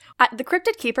At the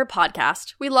Cryptid Keeper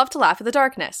podcast, we love to laugh at the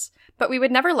darkness, but we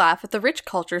would never laugh at the rich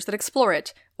cultures that explore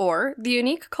it, or the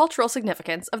unique cultural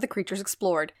significance of the creatures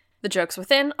explored. The jokes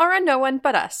within are on no one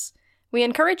but us. We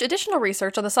encourage additional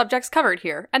research on the subjects covered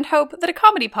here, and hope that a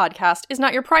comedy podcast is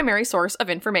not your primary source of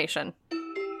information.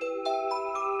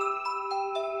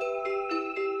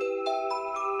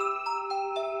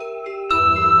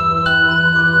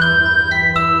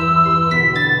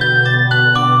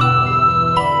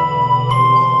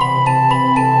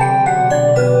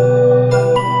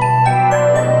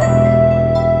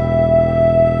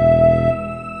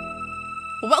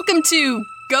 Welcome to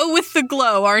Go With The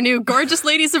Glow, our new Gorgeous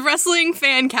Ladies of Wrestling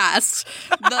fan cast.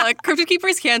 The Cryptid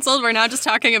Keeper's canceled. We're now just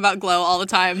talking about Glow all the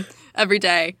time, every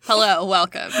day. Hello,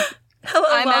 welcome. Hello,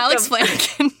 I'm welcome. Alex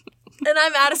Flanagan. And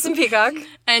I'm Addison Peacock.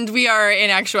 And we are,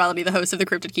 in actuality, the hosts of The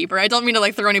Cryptid Keeper. I don't mean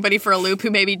to, throw anybody for a loop who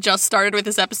maybe just started with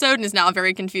this episode and is now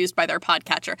very confused by their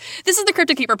podcatcher. This is the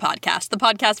Cryptid Keeper podcast, the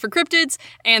podcast for cryptids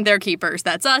and their keepers.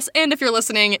 That's us. And if you're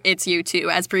listening, it's you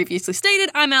too. As previously stated,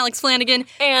 I'm Alex Flanagan.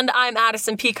 And I'm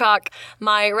Addison Peacock.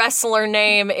 My wrestler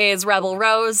name is Rebel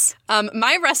Rose.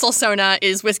 My wrestle sona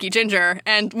is Whiskey Ginger,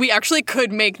 and we actually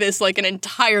could make this an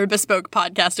entire bespoke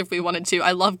podcast if we wanted to.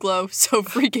 I love Glow so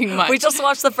freaking much. We just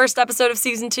watched the first episode of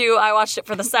season 2. I watched it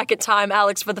for the second time,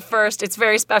 Alex for the first. It's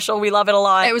very special. We love it a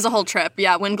lot. It was a whole trip.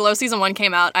 Yeah, when Glow season 1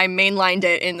 came out, I mainlined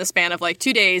it in the span of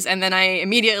 2 days, and then I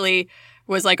immediately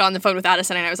was on the phone with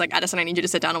Addison, and I was like, Addison, I need you to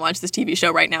sit down and watch this TV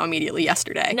show right now immediately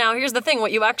yesterday. Now, here's the thing.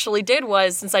 What you actually did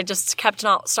was, since I just kept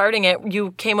not starting it,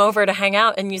 you came over to hang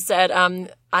out, and you said, I'm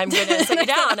going to sit you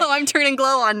down. Oh, I'm turning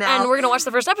Glow on now. And we're going to watch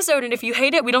the first episode, and if you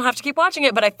hate it, we don't have to keep watching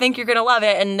it, but I think you're going to love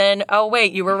it. And then, oh,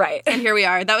 wait, you were right. And here we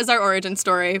are. That was our origin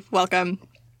story. Welcome.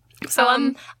 So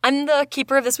I'm the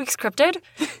keeper of this week's cryptid.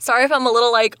 Sorry if I'm a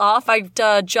little off. I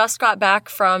just got back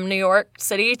from New York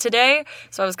City today,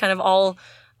 so I was kind of all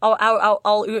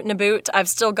oot and a boot. I've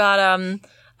still got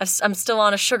I'm still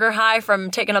on a sugar high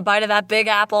from taking a bite of that Big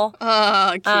Apple.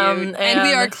 Oh, cute. And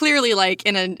we are clearly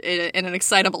in an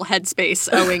excitable headspace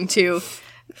owing to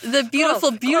the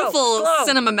beautiful glow.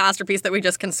 cinema masterpiece that we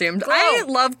just consumed. Glow. I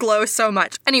love Glow so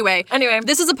much. Anyway,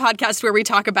 this is a podcast where we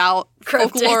talk about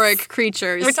folkloric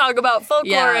creatures. We talk about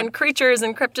folklore Yeah. and creatures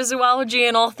and cryptozoology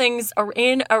and all things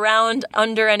in, around,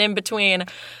 under, and in between.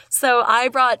 So I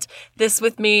brought this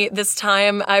with me this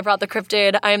time. I brought the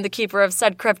cryptid. I am the keeper of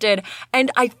said cryptid.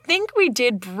 And I think we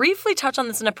did briefly touch on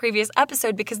this in a previous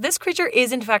episode because this creature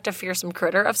is, in fact, a fearsome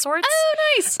critter of sorts. Oh,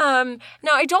 nice.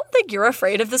 Now, I don't think you're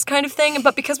afraid of this kind of thing,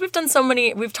 but because we've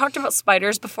talked about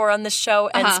spiders before on this show,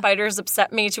 and spiders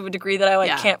upset me to a degree that I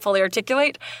can't fully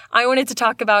articulate, I wanted to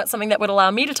talk about something that would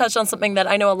allow me to touch on something that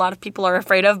I know a lot of people are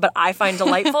afraid of, but I find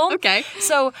delightful. Okay.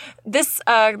 So the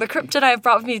cryptid I have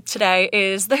brought with me today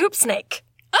is the hoop snake.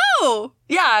 Oh!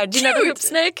 Yeah, do you know the Cute. hoop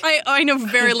snake? I know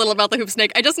very little about the hoop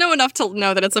snake. I just know enough to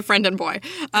know that it's a friend and boy.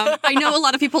 I know a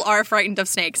lot of people are frightened of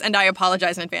snakes, and I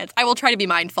apologize in advance. I will try to be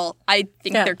mindful. I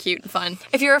think they're cute and fun.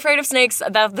 If you're afraid of snakes,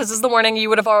 this is the warning. You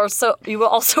would also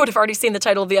would have already seen the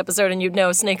title of the episode, and you'd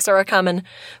know snakes are a-coming.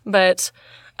 But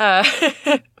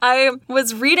I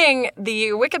was reading the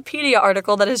Wikipedia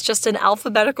article that is just an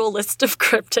alphabetical list of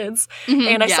cryptids,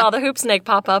 and I saw the hoop snake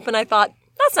pop up, and I thought,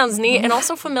 that sounds neat and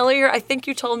also familiar. I think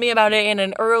you told me about it in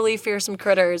an early Fearsome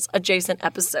Critters adjacent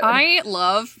episode. I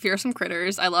love Fearsome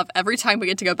Critters. I love every time we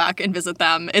get to go back and visit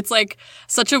them. It's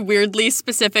such a weirdly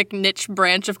specific niche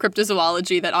branch of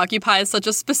cryptozoology that occupies such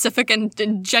a specific and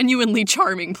genuinely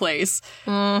charming place.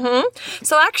 Mm-hmm.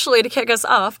 So actually, to kick us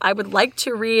off, I would like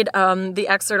to read the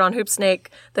excerpt on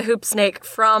the hoop snake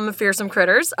from Fearsome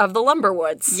Critters of the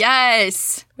Lumberwoods.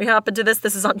 Yes! We hop into this.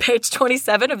 This is on page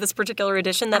 27 of this particular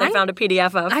edition that I found a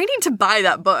PDF of. I need to buy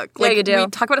that book. Yeah, you do. We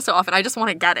talk about it so often. I just want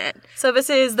to get it. So this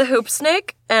is the hoop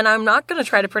snake, and I'm not going to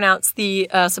try to pronounce the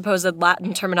supposed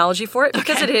Latin terminology for it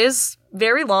because it is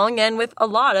very long and with a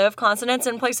lot of consonants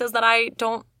in places that I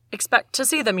don't expect to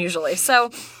see them usually.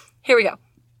 So here we go.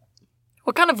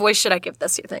 What kind of voice should I give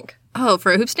this, you think? Oh,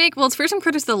 for a hoop snake? Well, it's Fearsome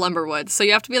Critters of the Lumberwoods, so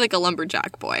you have to be a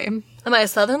lumberjack boy. Am I a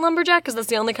southern lumberjack? Because that's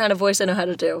the only kind of voice I know how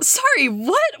to do. Sorry,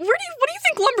 what? What do you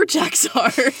think lumberjacks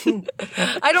are?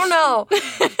 I don't know.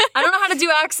 I don't know how to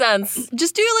do accents.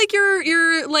 Just do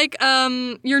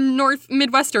your North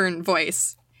Midwestern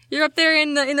voice. You're up there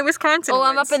in the Wisconsin. Oh, woods.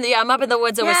 I'm up in the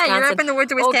woods of Wisconsin. You're up in the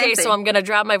woods of Wisconsin. Okay, so I'm gonna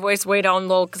drop my voice way down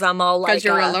low because I'm all because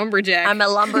you're a lumberjack. I'm a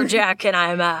lumberjack, and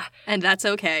and that's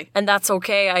okay. And that's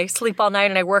okay. I sleep all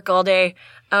night and I work all day.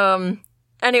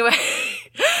 Anyway,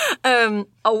 a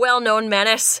well-known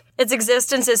menace Its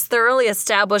existence is thoroughly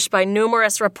established by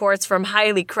numerous reports from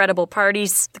highly credible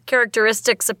parties. The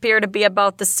characteristics appear to be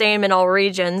about the same in all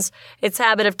regions. Its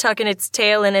habit of tucking its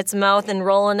tail in its mouth and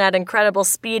rolling at incredible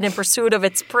speed in pursuit of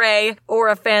its prey or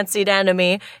a fancied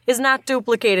enemy is not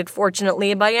duplicated,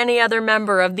 fortunately, by any other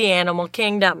member of the animal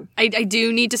kingdom. I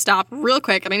do need to stop real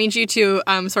quick, and I need you to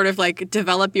sort of like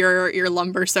develop your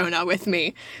lumber sona with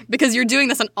me, because you're doing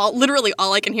this, and literally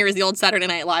all I can hear is the old Saturday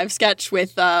Night Live sketch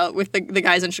with the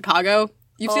guys in Chicago.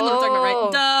 You've seen what I'm talking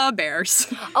about, right? The Bears.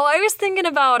 Oh, I was thinking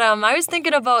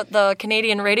about the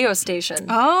Canadian radio station.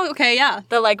 Oh, okay, yeah.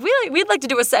 They're like, we'd like to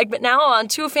do a segment now on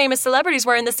two famous celebrities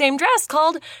wearing the same dress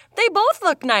called "They Both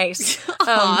Look Nice."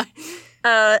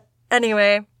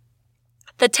 Anyway.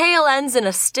 The tail ends in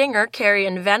a stinger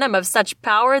carrying venom of such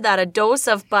power that a dose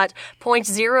of but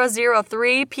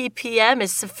 0.003 ppm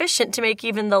is sufficient to make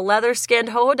even the leather-skinned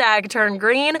hodag turn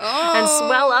green and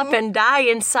swell up and die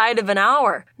inside of an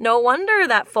hour. No wonder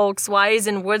that folks wise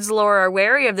in woods lore are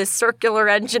wary of this circular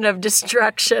engine of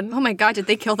destruction. Oh my god, did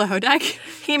they kill the hodag?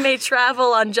 He may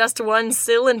travel on just one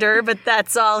cylinder, but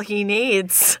that's all he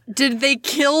needs. Did they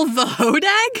kill the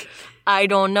hodag? I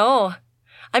don't know.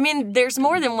 I mean, there's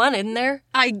more than one, isn't there?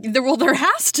 There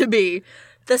has to be.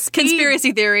 The speed...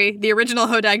 Conspiracy theory, the original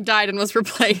hodag died and was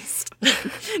replaced.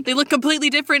 They look completely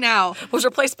different now. Was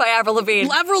replaced by Avril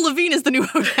Lavigne. Avril Lavigne is the new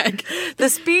hodag. The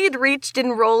speed reached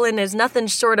in Rollin is nothing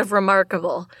short of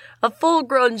remarkable. A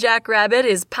full-grown jackrabbit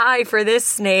is pie for this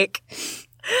snake.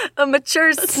 A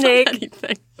mature snake... Not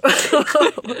anything.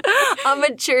 A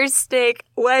mature snake,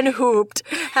 when hooped,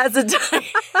 has a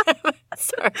diameter.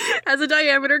 Sorry. Has a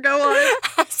diameter, go on.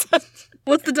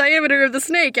 What's the diameter of the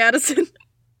snake, Addison?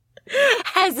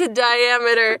 Has a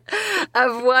diameter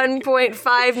of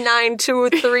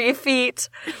 1.5923 feet.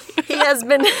 He has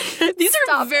been... These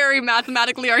are very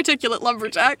mathematically articulate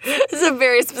lumberjacks. This is a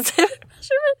very specific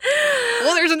measurement.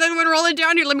 Well, there's another one rolling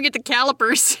down here. Let me get the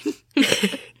calipers.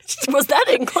 Was that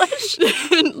English?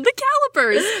 The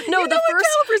calipers. No,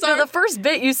 the first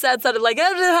bit you said sounded like...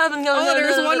 Oh,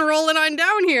 there's one rolling on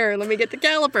down here. Let me get the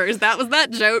calipers. That was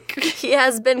that joke. He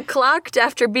has been clocked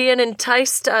after being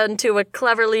enticed onto a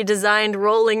cleverly designed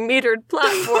rolling metered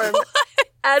platform.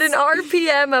 At an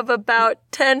RPM of about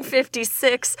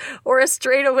 1056 or a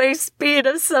straightaway speed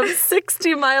of some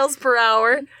 60 miles per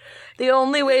hour. The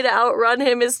only way to outrun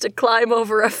him is to climb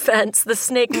over a fence. The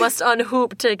snake must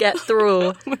unhoop to get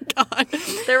through. Oh my god.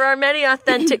 There are many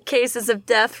authentic cases of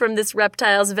death from this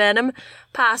reptile's venom.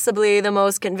 Possibly the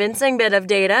most convincing bit of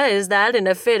data is that in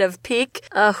a fit of pique,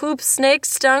 a hoop snake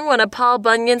stung one of Paul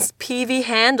Bunyan's peavy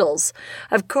handles.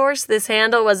 Of course, this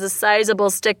handle was a sizable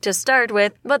stick to start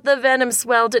with, but the venom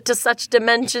swelled it to such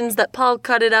dimensions that Paul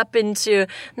cut it up into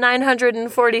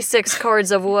 946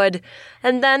 cords of wood.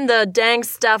 And then the dang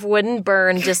stuff wouldn't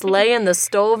burn, just lay in the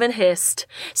stove and hissed.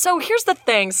 So here's the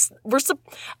thing.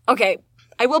 Okay.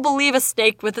 I will believe a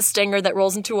snake with a stinger that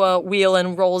rolls into a wheel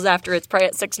and rolls after its prey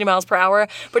at 60 miles per hour.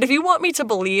 But if you want me to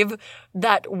believe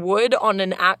that wood on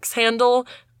an axe handle,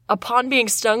 upon being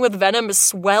stung with venom,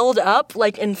 swelled up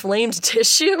like inflamed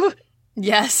tissue...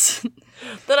 Yes.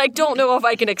 Then I don't know if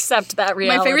I can accept that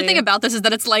reality. My favorite thing about this is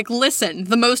that it's like, listen,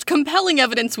 the most compelling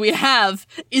evidence we have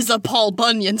is a Paul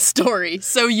Bunyan story,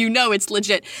 so you know it's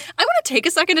legit. I want to take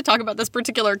a second to talk about this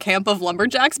particular camp of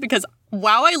lumberjacks because,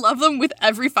 wow, I love them with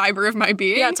every fiber of my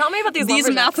being. Yeah, tell me about these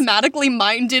mathematically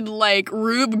minded, like,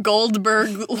 Rube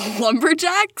Goldberg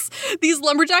lumberjacks. These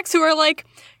lumberjacks who are like,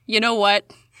 you know what?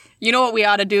 You know what we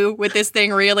ought to do with this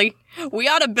thing, really? We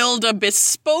ought to build a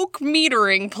bespoke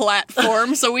metering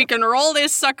platform so we can roll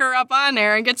this sucker up on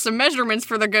there and get some measurements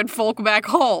for the good folk back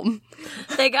home.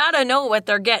 They gotta know what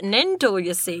they're getting into,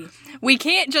 you see. We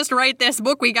can't just write this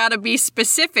book, we gotta be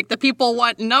specific. The people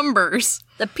want numbers.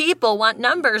 The people want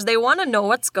numbers. They want to know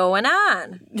what's going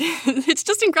on. It's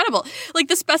just incredible. Like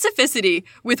the specificity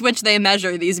with which they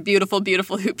measure these beautiful,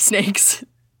 beautiful hoop snakes.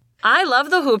 I love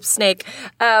the hoop snake.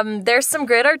 There's some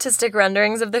great artistic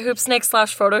renderings of the hoop snake /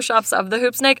 photoshops of the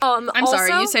hoop snake. I'm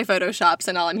sorry, you say photoshops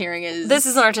and all I'm hearing is... This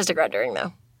is an artistic rendering,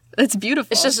 though. It's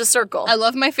beautiful. It's just a circle. I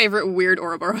love my favorite weird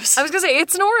Ouroboros. I was going to say,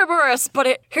 it's an Ouroboros,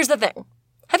 but here's the thing.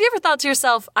 Have you ever thought to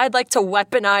yourself, I'd like to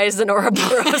weaponize an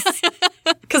Ouroboros?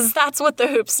 Because that's what the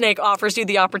hoop snake offers you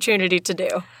the opportunity to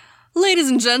do.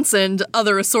 Ladies and gents and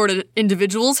other assorted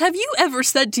individuals, have you ever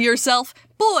said to yourself,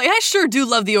 boy, I sure do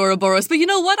love the Ouroboros, but you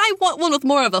know what? I want one with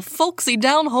more of a folksy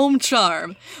down-home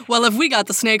charm. Well, have we got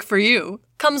the snake for you?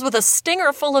 Comes with a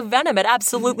stinger full of venom at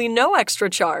absolutely no extra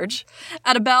charge.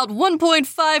 At about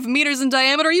 1.5 meters in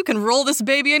diameter, you can roll this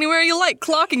baby anywhere you like,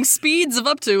 clocking speeds of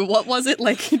up to, what was it,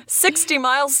 like... 60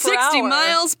 miles per hour. 60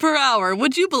 miles per hour,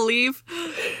 would you believe?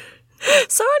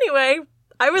 So anyway...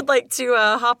 I would like to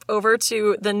hop over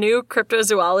to the new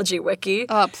cryptozoology wiki.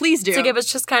 Please do. To give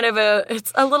us just kind of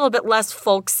it's a little bit less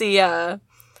folksy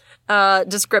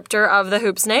descriptor of the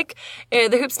hoop snake.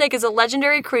 The hoop snake is a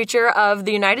legendary creature of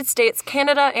the United States,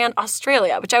 Canada, and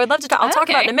Australia, which I would love to I'll talk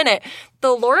about in a minute.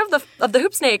 The lore of the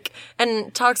hoop snake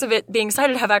and talks of it being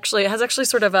sighted has actually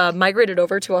sort of migrated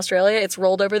over to Australia. It's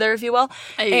rolled over there, if you will.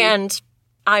 And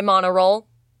I'm on a roll,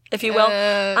 if you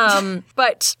will.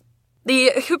 But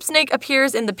the hoop snake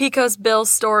appears in the Pecos Bill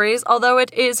stories. Although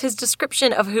it is his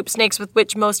description of hoop snakes with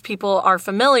which most people are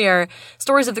familiar,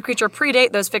 stories of the creature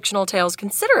predate those fictional tales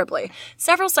considerably.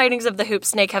 Several sightings of the hoop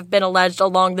snake have been alleged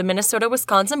along the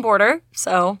Minnesota-Wisconsin border,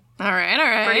 so... All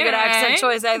right. Pretty good accent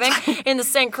choice, I think. In the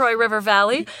St. Croix River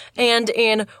Valley, and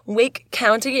in Wake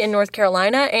County in North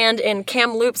Carolina, and in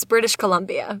Kamloops, British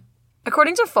Columbia.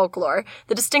 According to folklore,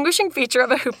 the distinguishing feature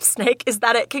of a hoop snake is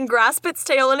that it can grasp its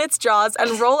tail in its jaws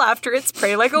and roll after its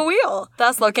prey like a wheel,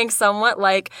 thus looking somewhat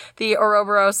like the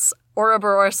Ouroboros,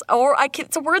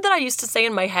 it's a word that I used to say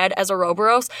in my head as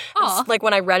Ouroboros, like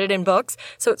when I read it in books.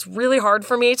 So it's really hard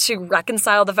for me to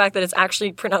reconcile the fact that it's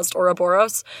actually pronounced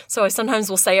Ouroboros. So I sometimes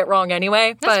will say it wrong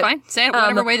anyway. That's fine. Say it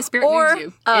whatever way the spirit moves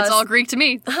you. It's all Greek to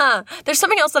me. There's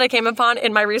something else that I came upon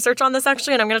in my research on this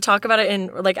actually, and I'm going to talk about it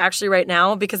in actually right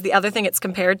now, because the other thing it's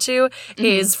compared to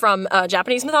is from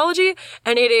Japanese mythology,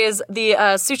 and it is the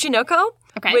Tsuchinoko.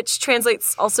 Okay. Which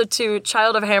translates also to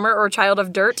child of hammer or child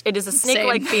of dirt. It is a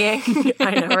snake-like being.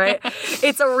 I know, right?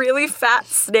 It's a really fat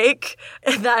snake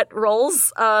that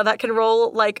rolls, that can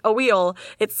roll like a wheel.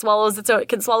 It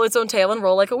can swallow its own tail and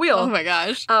roll like a wheel. Oh my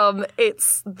gosh.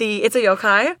 It's a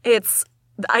yokai.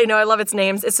 I know, I love its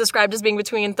names. It's described as being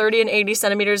between 30 and 80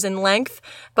 centimeters in length,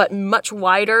 but much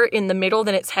wider in the middle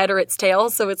than its head or its tail.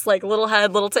 So it's like little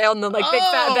head, little tail, and then like big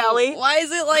fat belly. Why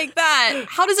is it like that?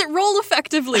 How does it roll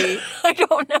effectively? I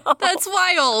don't know. That's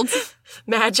wild.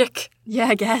 Magic. Yeah,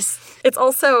 I guess. It's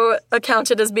also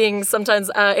accounted as being sometimes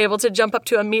able to jump up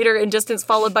to a meter in distance,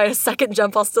 followed by a second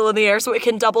jump while still in the air, so it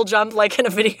can double jump like in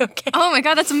a video game. Oh my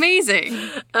god, that's amazing.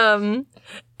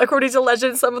 According to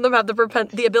legend, some of them have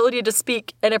the ability to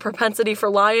speak and a propensity for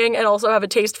lying, and also have a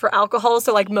taste for alcohol,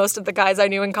 so like most of the guys I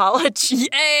knew in college.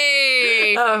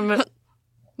 Yay!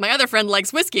 My other friend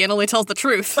likes whiskey and only tells the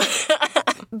truth.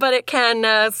 But it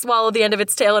can swallow the end of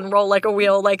its tail and roll like a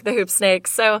wheel like the hoop snake.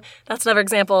 So that's another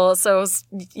example. So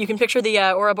you can picture the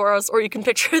Ouroboros, or you can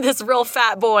picture this real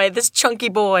fat boy, this chunky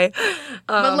boy.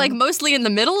 But like mostly in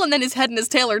the middle, and then his head and his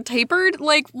tail are tapered?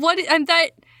 Like what? And that...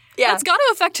 Yeah. That's got to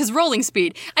affect his rolling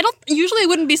speed. I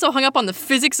wouldn't be so hung up on the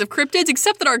physics of cryptids,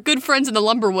 except that our good friends in the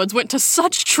Lumberwoods went to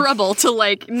such trouble to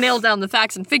like nail down the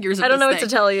facts and figures of this I don't know thing. What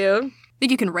to tell you.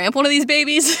 Think you can ramp one of these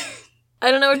babies? I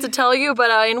don't know what to tell you,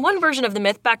 but in one version of the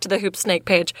myth, back to the hoop snake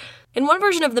page, in one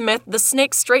version of the myth, the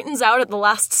snake straightens out at the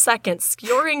last second,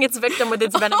 skewering its victim with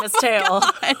its venomous tail.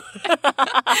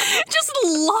 Just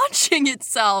launching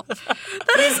itself.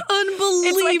 That is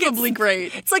unbelievably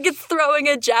great. It's like it's throwing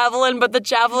a javelin, but the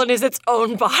javelin is its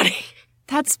own body.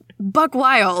 That's buck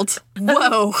wild.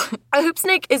 Whoa. A hoop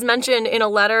snake is mentioned in a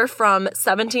letter from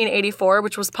 1784,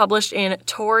 which was published in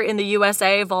Tour in the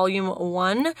USA, Volume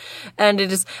 1. And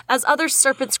it is, as other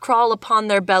serpents crawl upon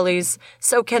their bellies,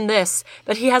 so can this.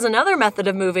 But he has another method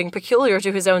of moving peculiar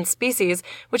to his own species,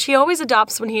 which he always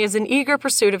adopts when he is in eager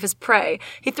pursuit of his prey.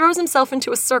 He throws himself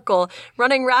into a circle,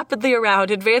 running rapidly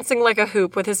around, advancing like a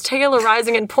hoop, with his tail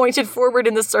arising and pointed forward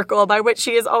in the circle, by which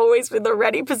he is always in the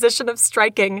ready position of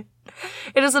striking.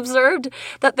 It is observed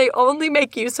that they only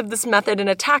make use of this method in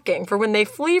attacking, for when they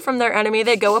flee from their enemy,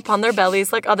 they go upon their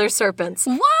bellies like other serpents.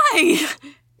 Why?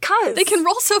 'Cause they can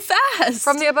roll so fast.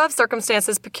 From the above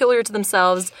circumstances peculiar to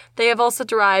themselves, they have also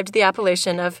derived the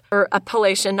appellation of, or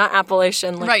appellation, not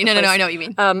appellation. Like right, no, I know what you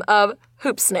mean. Of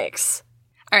hoop snakes.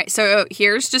 All right, so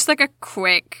here's just like a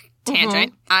quick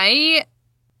tangent. I...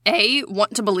 A,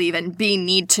 want to believe, and B,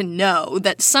 need to know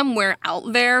that somewhere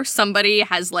out there, somebody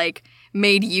has, like,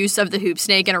 made use of the hoop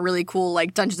snake in a really cool,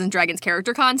 like, Dungeons & Dragons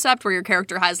character concept, where your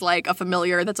character has, like, a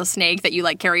familiar that's a snake that you,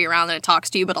 like, carry around and it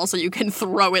talks to you, but also you can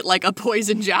throw it like a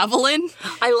poison javelin.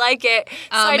 I like it.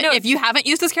 If you haven't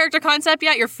used this character concept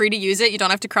yet, you're free to use it. You don't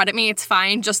have to credit me. It's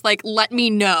fine. Just, like, let me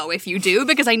know if you do,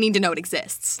 because I need to know it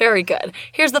exists. Very good.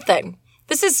 Here's the thing.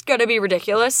 This is going to be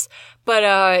ridiculous,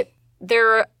 but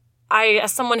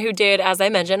as someone who did, as I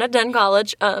mentioned, attend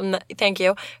college, thank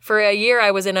you, for a year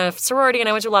I was in a sorority and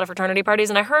I went to a lot of fraternity parties,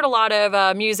 and I heard a lot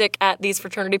of music at these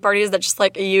fraternity parties that just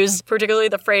like used particularly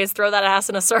the phrase, throw that ass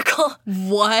in a circle.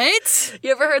 What?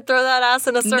 You ever heard throw that ass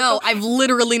in a circle? No, I've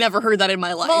literally never heard that in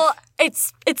my life. Well,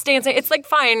 It's dancing. It's like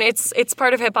fine. It's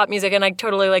part of hip hop music, and I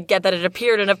totally like get that it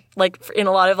appeared in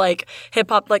a lot of like hip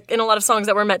hop, like in a lot of songs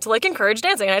that were meant to like encourage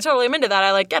dancing. And I totally am into that.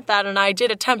 I like get that, and I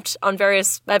did attempt at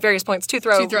various points to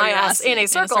throw my ass in a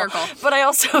circle. But I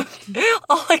also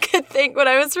all I could think when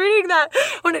I was reading that,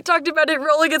 when it talked about it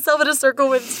rolling itself in a circle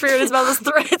with its spear in its mouth, was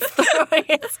throwing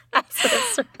its ass in a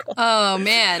circle. Oh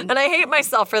man! And I hate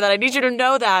myself for that. I need you to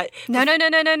know that. No.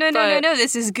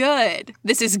 This is good.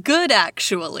 This is good,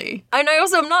 actually. And I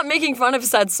also am not making fun of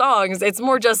said songs. It's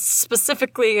more just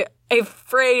specifically a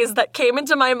phrase that came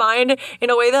into my mind in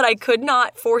a way that I could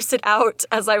not force it out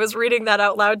as I was reading that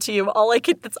out loud to you.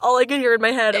 That's all I could hear in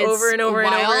my head over and over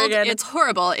and over again. It's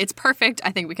horrible. It's perfect.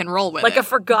 I think we can roll with it. Like a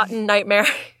forgotten nightmare.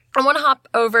 I want to hop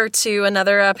over to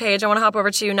another page. I want to hop over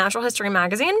to Natural History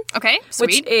Magazine. Okay,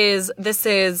 sweet. This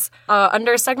is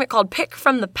under a segment called Pick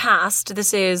from the Past.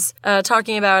 This is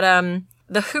talking about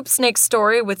the hoop snake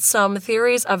story with some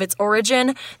theories of its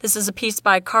origin. This is a piece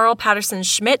by Carl Patterson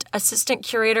Schmidt, Assistant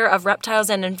Curator of Reptiles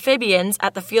and Amphibians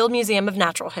at the Field Museum of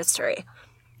Natural History.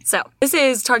 So, this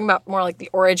is talking about more like the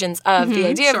origins of the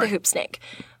idea of the hoop snake.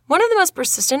 One of the most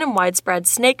persistent and widespread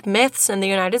snake myths in the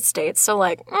United States. So,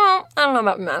 like, I don't know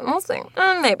about myth. We'll see.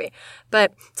 Maybe.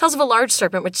 But it tells of a large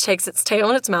serpent which takes its tail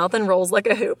in its mouth and rolls like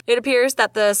a hoop. It appears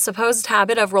that the supposed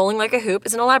habit of rolling like a hoop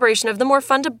is an elaboration of the more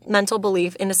fundamental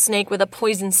belief in a snake with a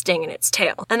poison sting in its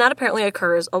tail. And that apparently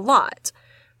occurs a lot.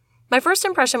 My first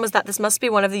impression was that this must be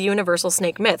one of the universal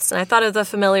snake myths, and I thought of the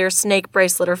familiar snake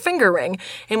bracelet or finger ring,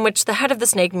 in which the head of the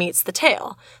snake meets the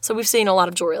tail. So we've seen a lot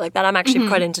of jewelry like that. I'm actually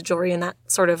quite into jewelry in that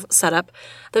sort of setup.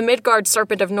 The Midgard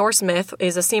serpent of Norse myth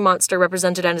is a sea monster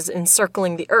represented as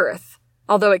encircling the earth,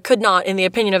 although it could not, in the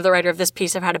opinion of the writer of this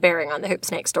piece, have had a bearing on the hoop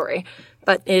snake story.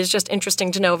 But it is just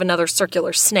interesting to know of another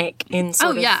circular snake in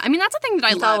sort of I mean, that's the thing that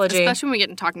I mythology. love, especially when we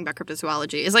get into talking about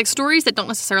cryptozoology, is like stories that don't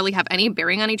necessarily have any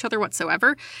bearing on each other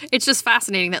whatsoever. It's just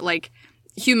fascinating that like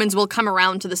humans will come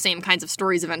around to the same kinds of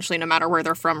stories eventually, no matter where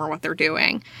they're from or what they're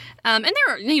doing. And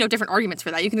there are, different arguments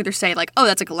for that. You can either say like, oh,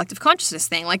 that's a collective consciousness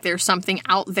thing. Like there's something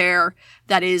out there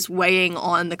that is weighing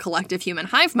on the collective human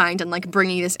hive mind and like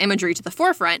bringing this imagery to the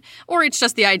forefront. Or it's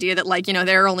just the idea that like,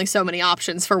 there are only so many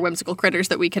options for whimsical critters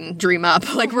that we can dream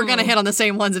up. Like we're going to hit on the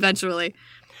same ones eventually.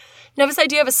 Now, this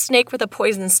idea of a snake with a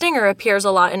poison stinger appears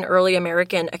a lot in early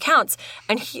American accounts.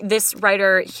 And this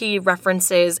writer, he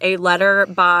references a letter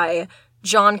by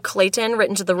John Clayton,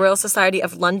 written to the Royal Society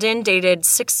of London, dated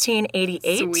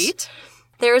 1688. Sweet.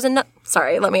 There is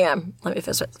sorry, let me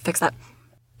fix that.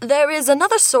 There is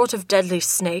another sort of deadly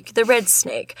snake, the red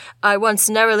snake. I once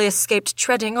narrowly escaped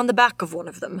treading on the back of one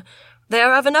of them. They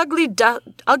are of an ugly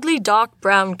dark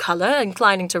brown color,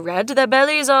 inclining to red. Their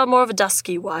bellies are more of a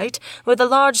dusky white, with a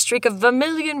large streak of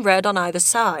vermilion red on either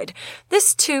side.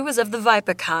 This, too, is of the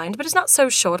viper kind, but is not so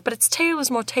short, but its tail is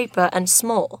more taper and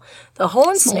small. The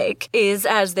horn snake is,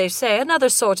 as they say, another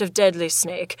sort of deadly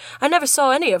snake. I never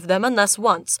saw any of them unless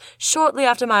once, shortly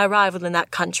after my arrival in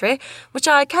that country, which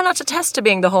I cannot attest to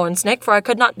being the horn snake, for I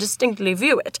could not distinctly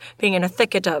view it, being in a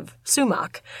thicket of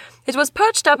sumac. It was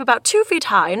perched up about 2 feet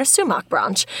high in a sumac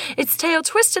branch. Its tail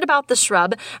twisted about the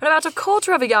shrub, and about a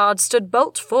quarter of a yard stood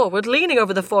bolt forward, leaning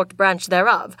over the forked branch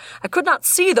thereof. I could not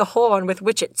see the horn with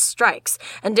which it strikes,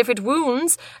 and if it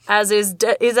wounds,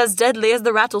 is as deadly as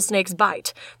the rattlesnake's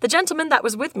bite. The gentleman that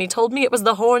was with me told me it was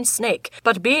the horned snake,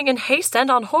 but being in haste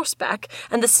and on horseback,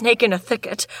 and the snake in a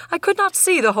thicket, I could not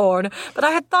see the horn, but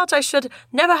I had thought I should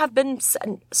never have been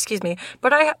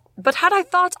But had I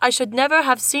thought I should never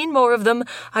have seen more of them,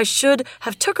 I should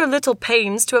have took a little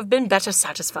pains to have been better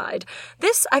satisfied.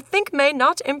 This, I think, may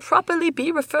not improperly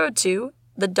be referred to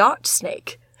the dart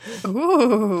snake.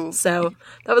 Ooh. So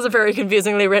that was a very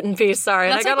confusingly written piece. Sorry,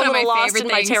 That's I got like a little lost in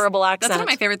my terrible accent. That's one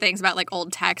of my favorite things about like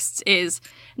old texts is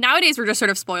nowadays we're just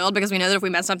sort of spoiled because we know that if we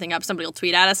mess something up, somebody will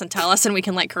tweet at us and tell us and we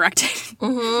can like correct it.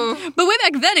 Mm-hmm. But way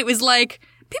back then it was like,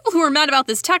 people who are mad about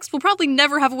this text will probably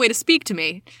never have a way to speak to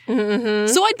me. Mm-hmm.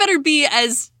 So I'd better be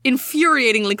as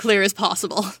infuriatingly clear as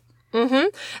possible. Mm-hmm.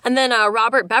 And then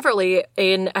Robert Beverly,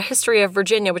 in A History of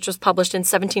Virginia, which was published in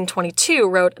 1722,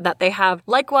 wrote that they have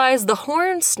likewise the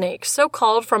horned snake, so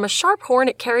called from a sharp horn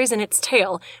it carries in its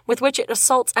tail, with which it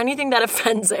assaults anything that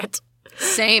offends it.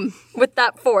 Same. With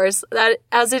that force, that,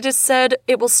 as it is said,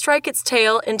 it will strike its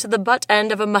tail into the butt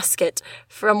end of a musket,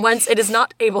 from whence it is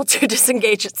not able to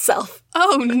disengage itself.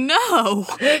 Oh, no.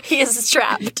 He is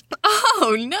trapped.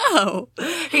 Oh, no.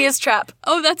 He is trapped.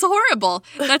 Oh, that's horrible.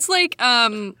 That's like,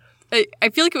 I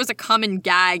feel like it was a common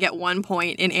gag at one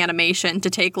point in animation to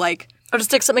take like... Or to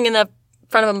stick something in the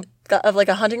front of like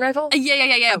a hunting rifle?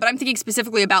 Yeah. But I'm thinking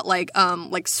specifically about like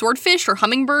swordfish or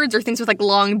hummingbirds or things with like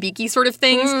long beaky sort of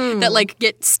things that like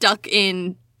get stuck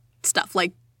in stuff,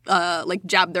 like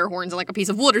jab their horns on like a piece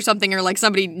of wood or something, or like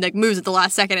somebody like moves at the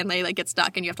last second and they like get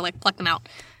stuck and you have to like pluck them out.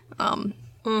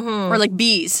 Or like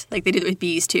bees, like they do it with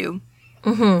bees too.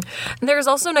 There's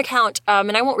also an account,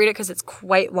 and I won't read it because it's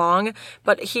quite long,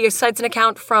 but he cites an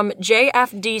account from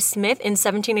J.F.D. Smith in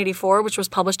 1784, which was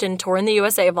published in Tour in the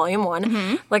USA, Volume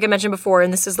 1, like I mentioned before,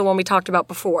 and this is the one we talked about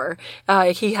before.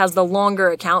 He has the longer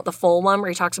account, the full one, where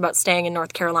he talks about staying in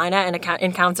North Carolina and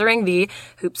encountering the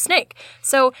hoop snake.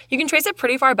 So you can trace it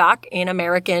pretty far back in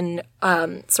American,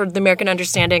 sort of the American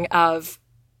understanding of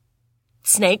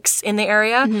snakes in the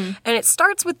area. And it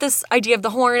starts with this idea of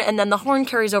the horn, and then the horn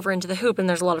carries over into the hoop, and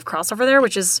there's a lot of crossover there,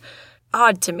 which is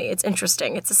odd to me. It's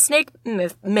interesting. It's a snake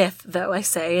myth, though, I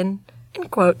say, in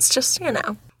quotes, just, you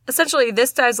know. Essentially,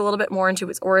 this dives a little bit more into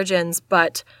its origins,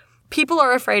 but people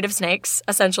are afraid of snakes,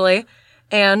 essentially,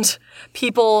 and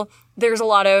there's a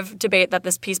lot of debate that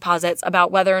this piece posits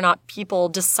about whether or not people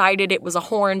decided it was a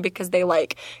horn because they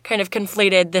like kind of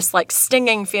conflated this like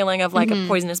stinging feeling of like a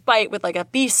poisonous bite with like a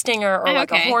bee stinger or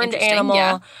like a horned animal.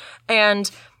 Yeah.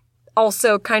 And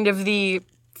also kind of the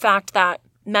fact that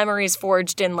memories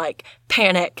forged in like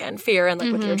panic and fear and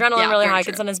like with your adrenaline really high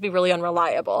can sometimes be really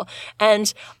unreliable.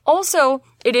 And also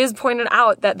it is pointed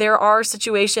out that there are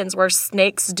situations where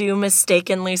snakes do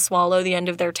mistakenly swallow the end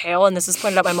of their tail, and this is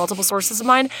pointed out by multiple sources of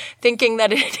mine, thinking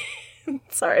that it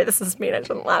sorry, this is mean, I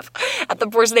shouldn't laugh at the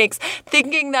poor snakes,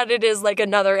 thinking that it is like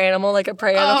another animal, like a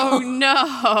prey animal. Oh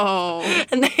no.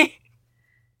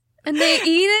 And they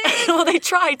eat it? Well, they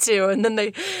try to, and then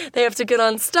they have to get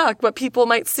unstuck, but people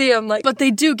might see them like... But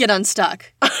they do get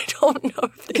unstuck. I don't know.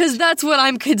 Because that's what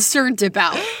I'm concerned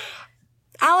about.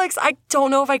 Alex, I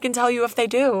don't know if I can tell you if they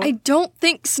do. I don't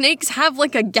think snakes have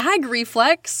like a gag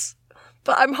reflex.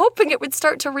 But I'm hoping it would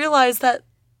start to realize that...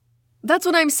 That's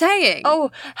what I'm saying. Oh,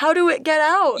 how do it get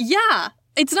out? Yeah.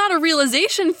 It's not a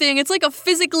realization thing. It's like a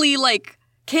physically like,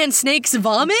 can snakes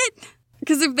vomit?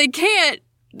 Because if they can't,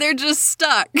 they're just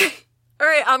stuck. All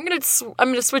right, I'm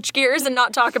gonna switch gears and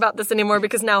not talk about this anymore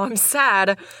because now I'm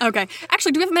sad. Okay.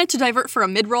 Actually, do we have a minute to divert for a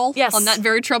mid-roll? Yes. On that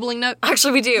very troubling note?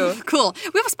 Actually, we do. Cool.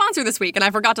 We have a sponsor this week, and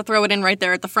I forgot to throw it in right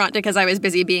there at the front because I was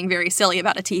busy being very silly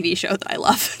about a TV show that I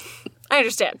love. I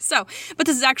understand. So, but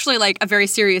this is actually like a very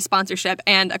serious sponsorship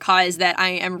and a cause that I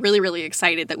am really, really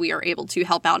excited that we are able to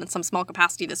help out in some small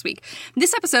capacity this week.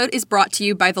 This episode is brought to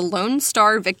you by the Lone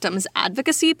Star Victims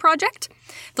Advocacy Project.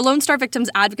 The Lone Star Victims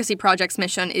Advocacy Project's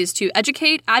mission is to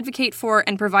educate, advocate for,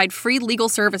 and provide free legal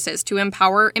services to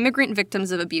empower immigrant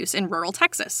victims of abuse in rural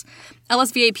Texas.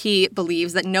 LSVAP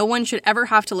believes that no one should ever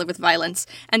have to live with violence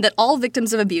and that all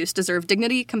victims of abuse deserve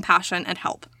dignity, compassion, and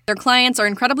help. Their clients are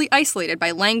incredibly isolated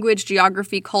by language,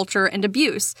 geography, culture, and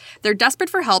abuse. They're desperate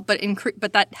for help, but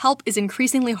that help is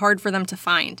increasingly hard for them to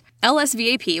find.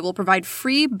 LSVAP will provide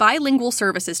free bilingual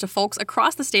services to folks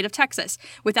across the state of Texas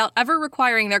without ever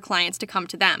requiring their clients to come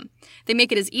to them. They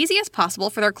make it as easy as possible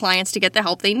for their clients to get the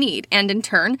help they need, and in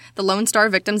turn, the Lone Star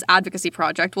Victims Advocacy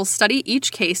Project will study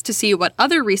each case to see what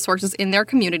other resources in their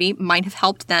community might have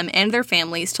helped them and their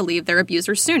families to leave their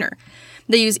abusers sooner.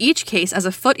 They use each case as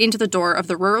a foot into the door of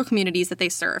the rural communities that they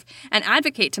serve and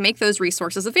advocate to make those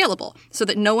resources available so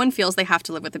that no one feels they have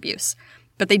to live with abuse.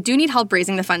 But they do need help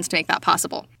raising the funds to make that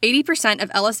possible. 80% of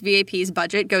LSVAP's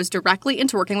budget goes directly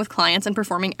into working with clients and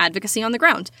performing advocacy on the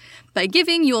ground. By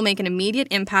giving, you will make an immediate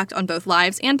impact on both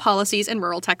lives and policies in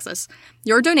rural Texas.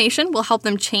 Your donation will help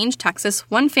them change Texas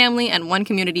one family and one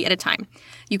community at a time.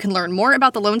 You can learn more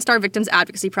about the Lone Star Victims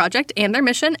Advocacy Project and their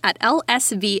mission at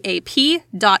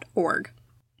lsvap.org.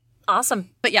 Awesome.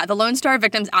 But yeah, the Lone Star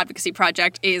Victims Advocacy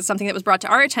Project is something that was brought to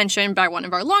our attention by one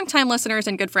of our longtime listeners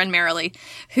and good friend Marilee,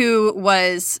 who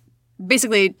was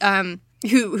basically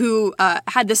who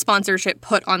had this sponsorship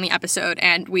put on the episode,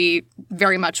 and we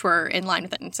very much were in line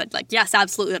with it and said, like, yes,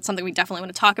 absolutely, that's something we definitely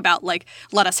want to talk about, like,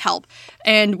 let us help.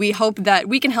 And we hope that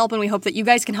we can help, and we hope that you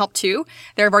guys can help too.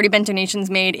 There have already been donations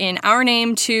made in our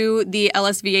name to the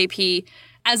LSVAP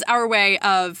as our way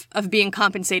of being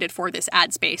compensated for this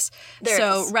ad space.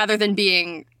 Rather than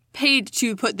being paid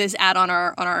to put this ad on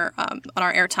our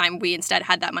airtime, we instead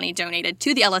had that money donated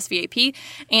to the LSVAP.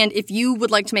 And if you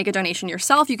would like to make a donation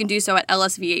yourself, you can do so at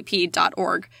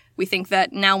lsvap.org. We think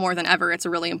that now more than ever, it's a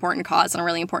really important cause and a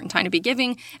really important time to be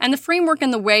giving. And the framework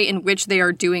and the way in which they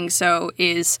are doing so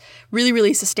is really,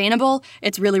 really sustainable.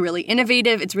 It's really, really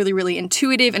innovative. It's really, really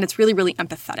intuitive. And it's really, really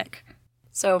empathetic.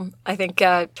 So I think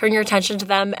turn your attention to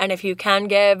them. And if you can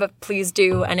give, please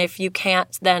do. And if you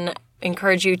can't, then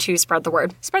encourage you to spread the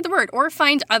word. Spread the word, or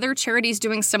find other charities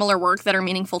doing similar work that are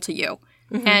meaningful to you.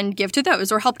 And give to those,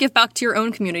 or help give back to your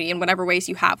own community in whatever ways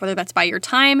you have, whether that's by your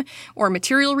time or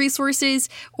material resources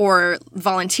or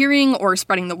volunteering or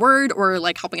spreading the word or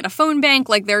like helping at a phone bank.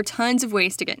 Like there are tons of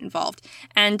ways to get involved.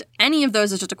 And any of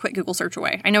those is just a quick Google search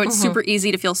away. I know it's super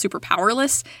easy to feel super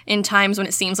powerless in times when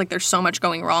it seems like there's so much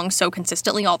going wrong so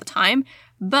consistently all the time.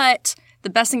 But the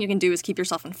best thing you can do is keep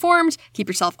yourself informed, keep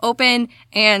yourself open,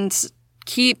 and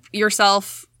keep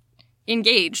yourself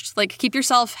engaged. Like, keep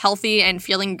yourself healthy and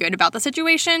feeling good about the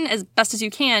situation as best as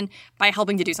you can by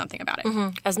helping to do something about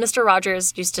it. As Mr.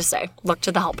 Rogers used to say, look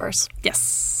to the helpers.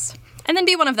 Yes. And then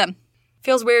be one of them.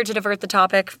 Feels weird to divert the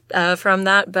topic from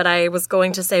that, but I was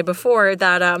going to say before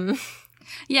that...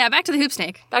 Yeah, back to the hoop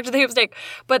snake. Back to the hoop snake.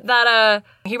 But that,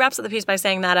 he wraps up the piece by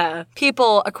saying that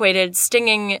people equated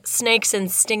stinging snakes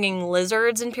and stinging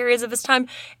lizards in periods of his time,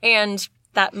 and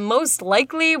that most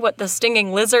likely what the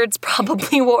stinging lizards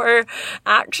probably wore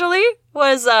actually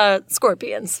was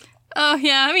scorpions. Oh,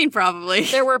 yeah, I mean, probably.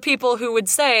 There were people who would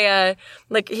say,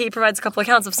 like, he provides a couple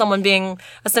accounts of someone being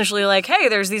essentially like, hey,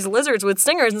 there's these lizards with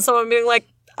stingers, and someone being like,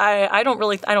 I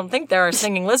don't think there are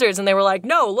stinging lizards. And they were like,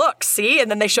 no, look, see? And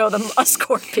then they show them a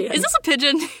scorpion. Is this a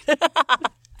pigeon?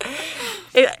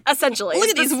 Essentially. Look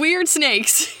at these weird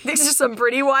snakes. These are some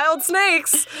pretty wild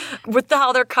snakes with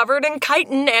how they're covered in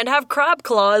chitin and have crab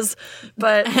claws.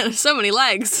 But so many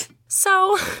legs.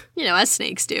 So, you know, as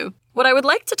snakes do. What I would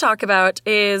like to talk about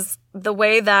is the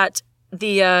way that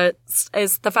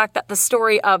is the fact that the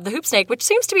story of the hoop snake, which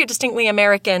seems to be a distinctly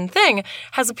American thing,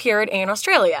 has appeared in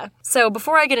Australia. So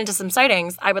before I get into some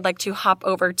sightings, I would like to hop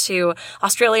over to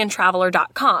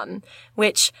AustralianTraveller.com,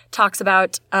 which talks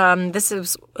about, this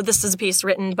is a piece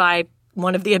written by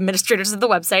one of the administrators of the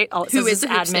website. All it says is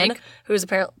admin, who is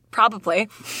apparently, probably.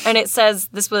 And it says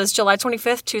this was July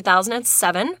 25th,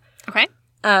 2007. Okay.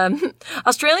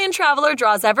 Australian Traveller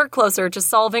draws ever closer to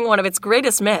solving one of its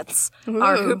greatest myths. Ooh.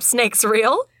 Are hoop snakes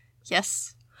real?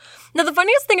 Yes. Now, the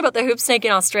funniest thing about the hoop snake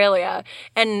in Australia,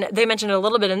 and they mentioned it a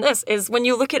little bit in this, is when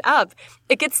you look it up,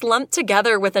 it gets lumped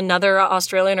together with another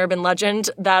Australian urban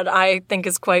legend that I think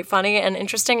is quite funny and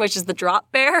interesting, which is the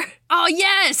drop bear. Oh,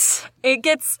 yes!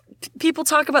 People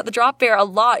talk about the drop bear a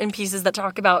lot in pieces that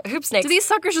talk about hoop snakes. Do these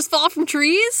suckers just fall from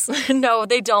trees? No,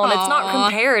 they don't. Aww. It's not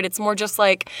compared. It's more just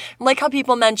like how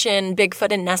people mention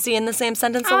Bigfoot and Nessie in the same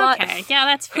sentence a lot. Okay, yeah,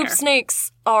 that's fair. Hoop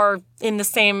snakes are in the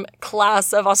same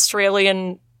class of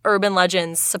Australian urban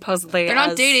legends, supposedly. They're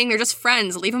not dating. They're just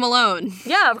friends. Leave them alone.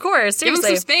 Yeah, of course. Seriously. Give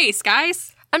them some space,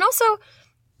 guys. And also,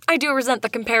 I do resent the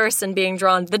comparison being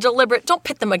drawn. The deliberate, don't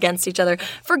pit them against each other.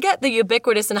 Forget the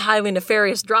ubiquitous and highly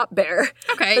nefarious drop bear.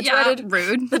 Okay,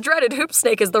 rude. The dreaded hoop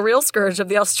snake is the real scourge of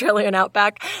the Australian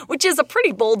outback, which is a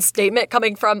pretty bold statement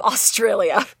coming from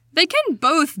Australia. They can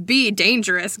both be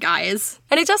dangerous, guys.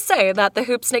 And it does say that the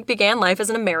hoop snake began life as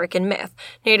an American myth,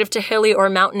 native to hilly or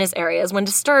mountainous areas. When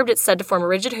disturbed, it's said to form a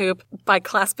rigid hoop by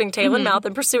clasping tail and mouth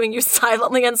and pursuing you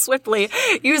silently and swiftly,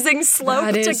 using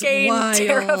slope to gain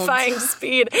terrifying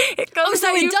speed. It goes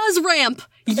it does ramp.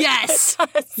 Yes.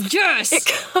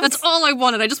 Yes. That's all I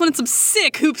wanted. I just wanted some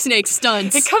sick hoop snake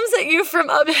stunts. It comes at you from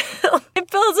uphill. It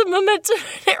builds a momentum.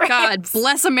 It ramps. God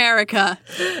bless America.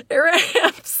 It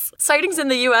ramps. Sightings in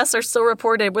the U.S. are still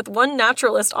reported, with one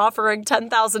naturalist offering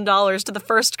 $10,000 to the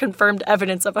first confirmed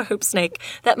evidence of a hoop snake.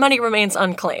 That money remains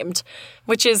unclaimed,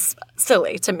 which is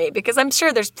silly to me, because I'm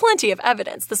sure there's plenty of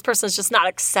evidence. This person's just not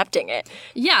accepting it.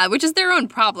 Yeah, which is their own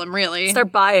problem, really. It's their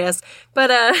bias.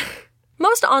 But,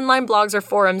 most online blogs or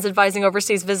forums advising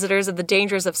overseas visitors of the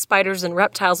dangers of spiders and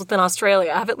reptiles within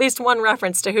Australia have at least one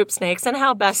reference to hoop snakes and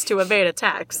how best to evade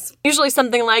attacks. Usually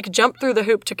something like, jump through the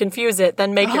hoop to confuse it,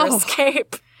 then make your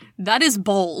escape. That is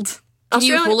bold. Can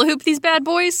you hula hoop these bad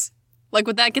boys? Like,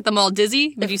 would that get them all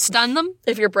dizzy? Would you stun them?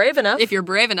 If you're brave enough. If you're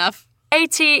brave enough.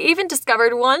 AT even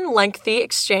discovered one lengthy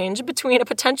exchange between a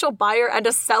potential buyer and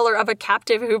a seller of a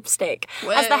captive hoop snake.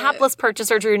 What? As the hapless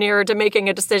purchaser drew nearer to making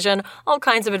a decision, all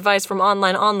kinds of advice from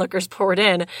online onlookers poured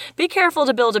in. Be careful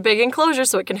to build a big enclosure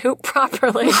so it can hoop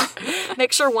properly.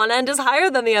 Make sure one end is higher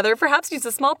than the other. Perhaps use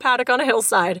a small paddock on a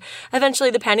hillside. Eventually,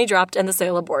 the penny dropped and the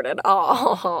sale aborted.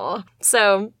 Oh.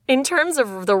 So, in terms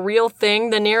of the real thing,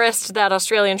 the nearest that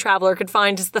Australian Traveller could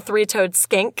find is the three-toed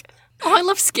skink. Oh, I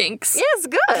love skinks. Yeah, it's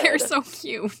good. They're so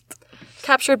cute.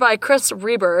 Captured by Chris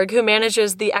Reberg, who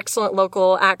manages the excellent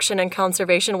local action and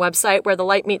conservation website where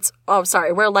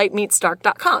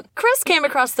lightmeetsdark.com. Chris came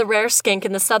across the rare skink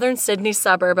in the southern Sydney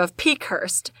suburb of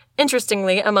Peakhurst.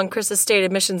 Interestingly, among Chris's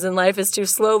stated missions in life is to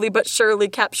slowly but surely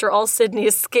capture all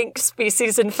Sydney's skink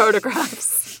species in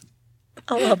photographs.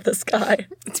 I love this guy.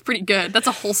 It's pretty good. That's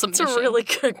a wholesome It's mission. a really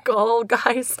good goal,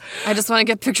 guys. I just want to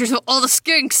get pictures of all the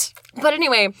skinks. But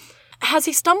anyway, has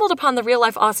he stumbled upon the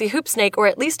real-life Aussie hoop snake, or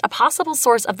at least a possible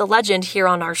source of the legend here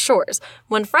on our shores?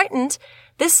 When frightened,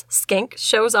 this skink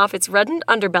shows off its reddened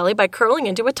underbelly by curling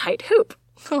into a tight hoop.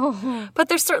 But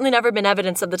there's certainly never been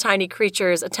evidence of the tiny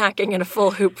creatures attacking in a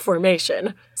full hoop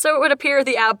formation. So it would appear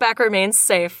the Outback remains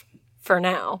safe for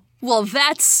now. Well,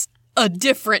 that's a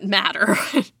different matter.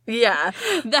 Yeah.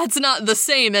 That's not the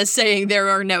same as saying there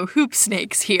are no hoop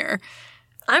snakes here.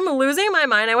 I'm losing my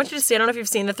mind. I want you to see. I don't know if you've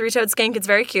seen the three-toed skink. It's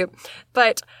very cute.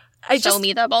 But Show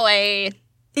me the boy.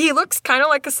 he looks kind of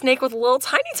like a snake with little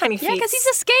tiny feet. Yeah, because he's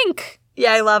a skink.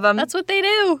 Yeah, I love him. That's what they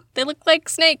do. They look like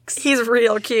snakes. He's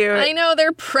real cute. I know,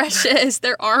 they're precious.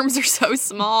 Their arms are so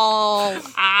small.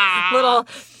 Little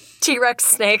T-Rex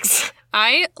snakes.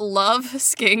 I love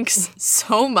skinks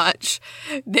so much.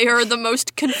 They are the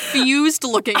most confused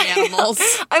looking animals.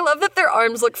 I love that their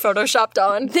arms look photoshopped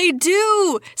on. They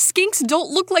do. Skinks don't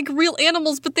look like real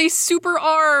animals, but they super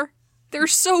are. They're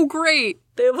so great.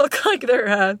 They look like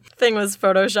their thing was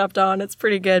photoshopped on. It's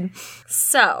pretty good.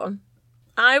 So,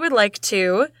 I would like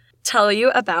to tell you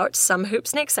about some hoop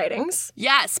snake sightings.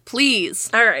 Yes, please.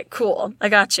 All right, cool. I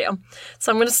got you.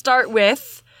 So I'm going to start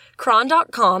with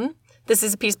Cron.com. This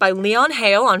is a piece by Leon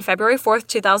Hale on February 4th,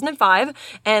 2005.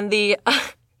 And the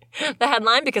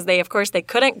headline, because they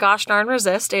couldn't gosh darn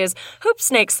resist, is Hoop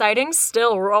Snake Sightings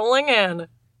Still Rolling In.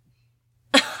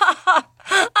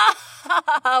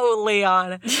 Oh,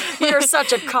 Leon. You're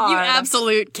such a card. You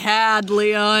absolute cad,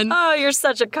 Leon. Oh, you're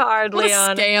such a card, What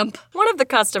Leon. a scamp. One of the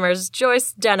customers,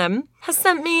 Joyce Denham, has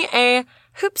sent me a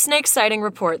hoop snake sighting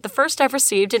report, the first I've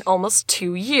received in almost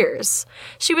 2 years.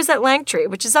 She was at Langtree,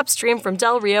 which is upstream from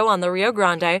Del Rio on the Rio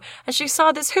Grande, and she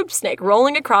saw this hoop snake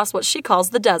rolling across what she calls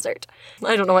the desert.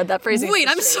 I don't know what that phrasing is. Wait,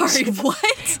 I'm sorry,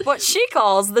 what? What she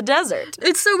calls the desert.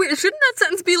 It's so weird. Shouldn't that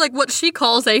sentence be like what she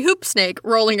calls a hoop snake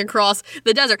rolling across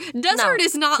the desert? Desert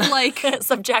is not like...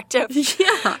 Subjective.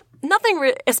 Yeah.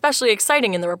 Nothing especially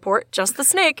exciting in the report, just the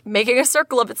snake making a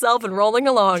circle of itself and rolling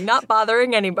along, not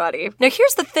bothering anybody. Now,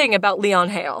 here's the thing about Leon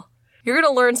Hale. You're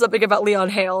going to learn something about Leon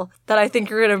Hale that I think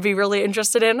you're going to be really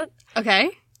interested in. Okay.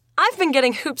 I've been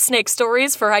getting hoop snake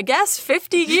stories for, I guess,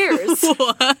 50 years.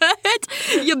 What?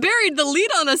 You buried the lead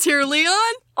on us here,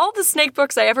 Leon. All the snake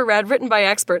books I ever read written by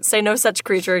experts say no such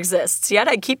creature exists, yet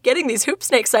I keep getting these hoop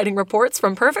snake sighting reports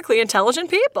from perfectly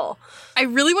intelligent people. I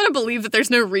really want to believe that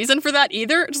there's no reason for that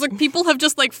either. Just like people have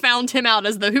just like found him out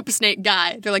as the hoop snake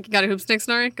guy. They're like, you got a hoop snake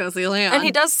story? Go see Leon. And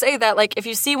he does say that, like, if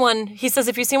you see one, he says,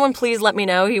 if you see one, please let me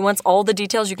know. He wants all the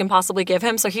details you can possibly give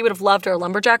him, so he would have loved our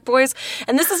lumberjack boys.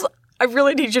 And this is, I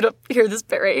really need you to hear this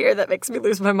bit right here that makes me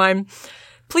lose my mind.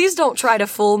 Please don't try to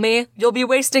fool me. You'll be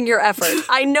wasting your effort.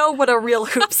 I know what a real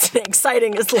hoop snake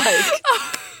sighting is like.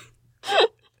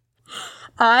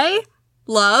 I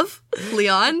love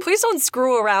Leon. Please don't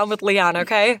screw around with Leon,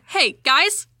 okay? Hey,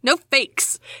 guys, no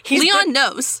fakes. Leon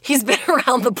knows. He's been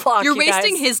around the block, You're you guys.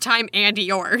 wasting his time and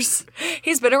yours.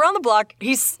 He's been around the block.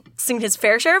 He's seen his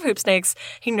fair share of hoop snakes.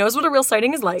 He knows what a real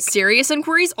sighting is like. Serious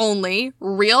inquiries only.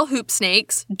 Real hoop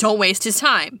snakes. Don't waste his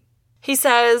time. He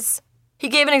says... He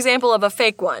gave an example of a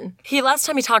fake one. Last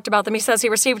time he talked about them, he says he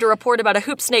received a report about a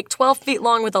hoop snake 12 feet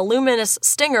long with a luminous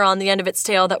stinger on the end of its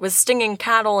tail that was stinging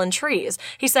cattle and trees.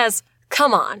 He says,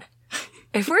 come on.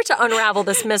 If we're to unravel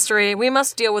this mystery, we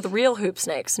must deal with real hoop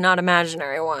snakes, not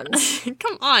imaginary ones.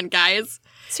 Come on, guys.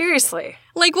 Seriously.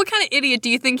 Like, what kind of idiot do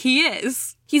you think he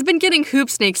is? He's been getting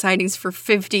hoop snake sightings for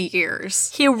 50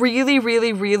 years. He really,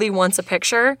 really, really wants a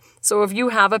picture. So if you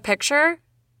have a picture,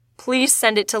 please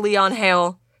send it to Leon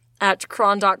Hale at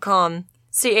Cron.com,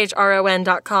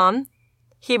 CHRON.com.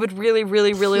 He would really,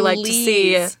 really, really like to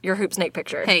see your hoop snake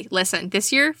picture. Hey, listen,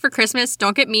 this year for Christmas,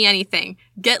 don't get me anything.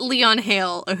 Get Leon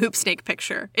Hale a hoop snake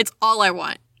picture. It's all I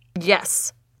want.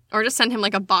 Yes. Or just send him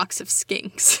like a box of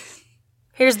skinks.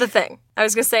 Here's the thing. I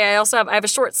was going to say I have a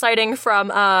short sighting from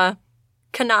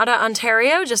Canada,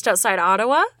 Ontario, just outside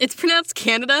Ottawa. It's pronounced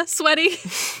Canada, sweaty.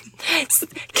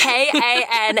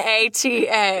 Kanata.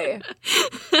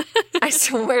 I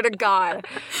swear to God.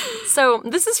 So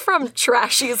this is from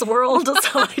Trashy's World,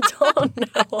 so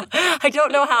I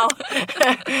don't know how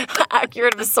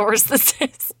accurate of a source this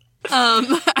is.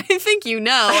 I think you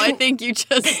know. I think you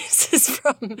just... This is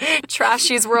from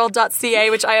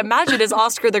trashysworld.ca, which I imagine is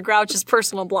Oscar the Grouch's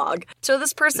personal blog. So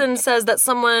this person says that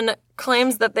someone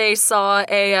claims that they saw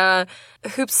a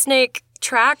hoop snake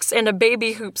tracks and a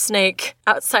baby hoop snake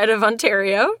outside of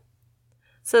Ontario.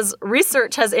 says,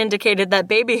 research has indicated that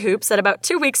baby hoops at about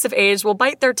 2 weeks of age will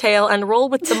bite their tail and roll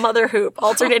with the mother hoop,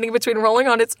 alternating between rolling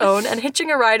on its own and hitching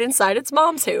a ride inside its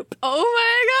mom's hoop. Oh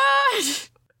my gosh!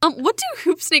 What do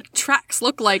hoop snake tracks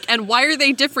look like, and why are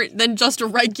they different than just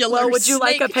regular Well, would you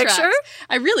like snake a picture? tracks?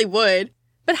 I really would.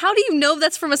 But how do you know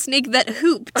that's from a snake that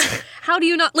hooped? How do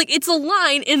you not, like, it's a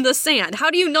line in the sand. How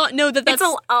do you not know that that's...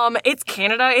 It's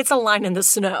Canada. It's a line in the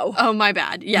snow. Oh, my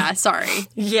bad. Yeah, sorry.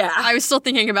 Yeah. I was still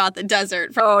thinking about the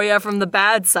desert. From the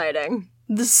bad sighting.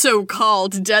 The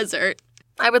so-called desert.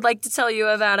 I would like to tell you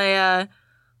about a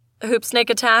hoop snake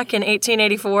attack in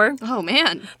 1884. Oh,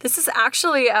 man. This is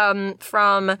actually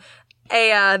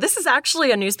this is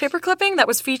actually a newspaper clipping that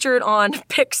was featured on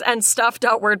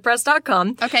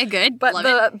picsandstuff.wordpress.com. Okay, good. But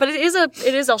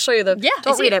it is I'll show you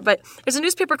don't read it, but it's a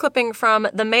newspaper clipping from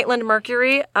the Maitland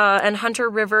Mercury and Hunter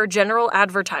River General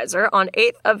Advertiser on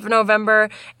 8th of November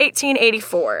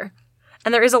 1884.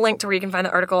 And there is a link to where you can find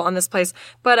the article on this place.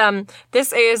 But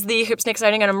this is the hoop snake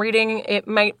sighting, and I'm reading.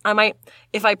 I might,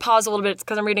 if I pause a little bit, it's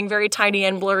because I'm reading very tiny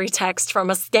and blurry text from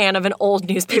a scan of an old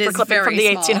newspaper clipping from the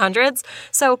 1800s.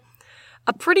 So,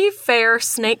 a pretty fair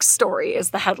snake story is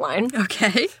the headline.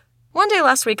 Okay. One day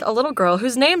last week, a little girl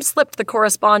whose name slipped the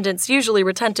correspondent's usually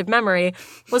retentive memory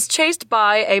was chased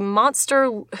by a monster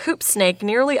hoop snake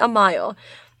nearly a mile.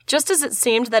 Just as it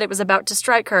seemed that it was about to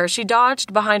strike her, she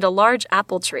dodged behind a large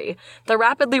apple tree. The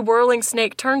rapidly whirling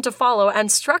snake turned to follow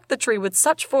and struck the tree with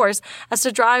such force as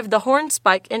to drive the horn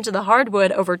spike into the hard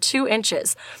wood over 2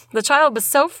 inches. The child was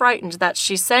so frightened that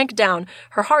she sank down,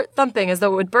 her heart thumping as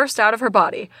though it would burst out of her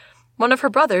body. One of her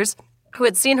brothers, who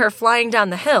had seen her flying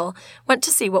down the hill, went to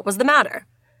see what was the matter.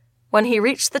 When he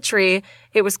reached the tree,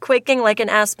 it was quaking like an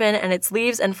aspen and its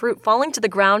leaves and fruit falling to the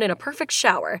ground in a perfect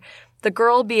shower, the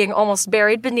girl being almost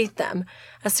buried beneath them.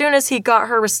 As soon as he got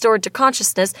her restored to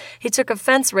consciousness, he took a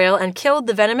fence rail and killed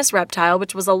the venomous reptile,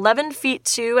 which was 11 feet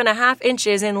 2.5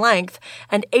 inches in length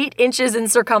and 8 inches in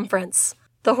circumference.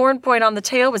 The horn point on the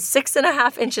tail was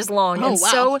 6.5 inches long and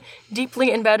so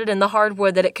deeply embedded in the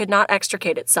hardwood that it could not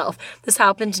extricate itself. This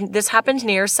happened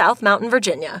near South Mountain,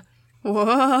 Virginia.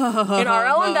 Whoa. In our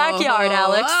own backyard,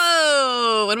 Alex.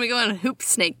 Whoa. When are we going hoop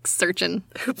snake searching?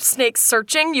 Hoop snake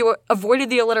searching? You avoided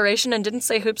the alliteration and didn't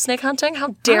say hoop snake hunting?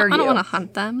 How dare you? I don't want to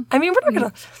hunt them. I mean, we're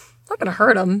not gonna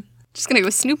hurt them. Just gonna go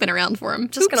snooping around for him.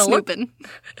 Just gonna snooping.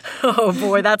 Oh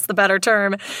boy, that's the better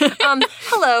term.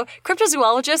 Hello,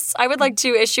 cryptozoologists. I would like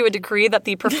to issue a decree that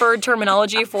the preferred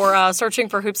terminology for searching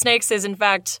for hoop snakes is in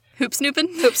fact hoop snooping.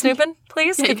 Hoop snooping,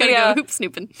 please. Yeah, you gotta go hoop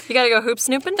snooping. You gotta go hoop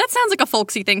snooping. That sounds like a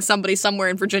folksy thing somebody somewhere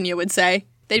in Virginia would say.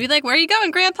 They'd be like, "Where are you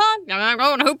going, Grandpa?" "I'm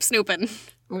going hoop snooping."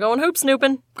 "I'm going hoop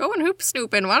snooping." "Going hoop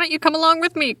snooping. Why don't you come along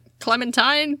with me,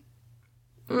 Clementine?"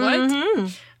 What? Mm-hmm.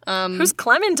 Who's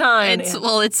Clementine?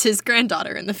 It's his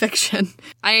granddaughter in the fiction.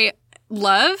 I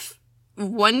love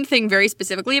one thing very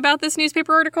specifically about this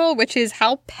newspaper article, which is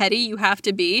how petty you have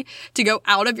to be to go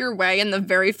out of your way in the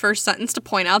very first sentence to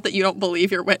point out that you don't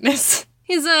believe your witness.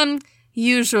 His,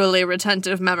 usually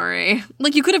retentive memory.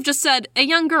 Like, you could have just said, a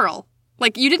young girl.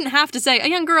 Like, you didn't have to say, a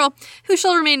young girl who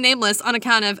shall remain nameless on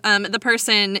account of, the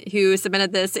person who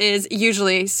submitted this is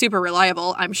usually super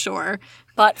reliable, I'm sure.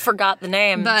 But forgot the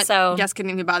name, so... Yes,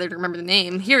 couldn't even bother to remember the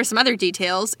name. Here are some other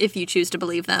details, if you choose to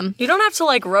believe them. You don't have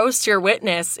to, roast your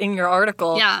witness in your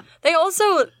article. Yeah. They also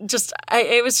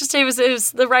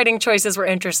the writing choices were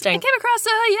interesting. It came across,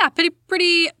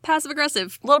 pretty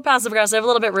passive-aggressive. A little passive-aggressive, a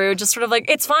little bit rude, just sort of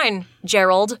it's fine,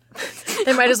 Gerald.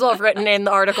 They might as well have written in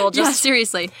the article. Yeah,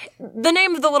 seriously. The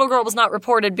name of the little girl was not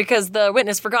reported because the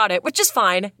witness forgot it, which is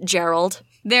fine, Gerald.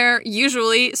 They're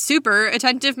usually super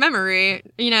attentive memory.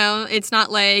 You know, it's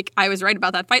not like I was right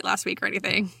about that fight last week or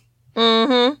anything.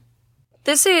 Mm-hmm.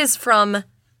 This is from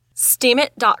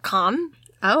steemit.com.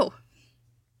 Oh.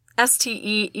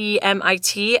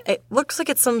 STEEMIT. It looks like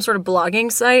it's some sort of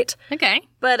blogging site. Okay.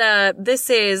 But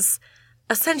this is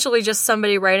essentially just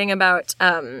somebody writing about,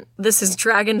 this is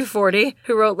Dragon40,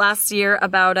 who wrote last year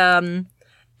about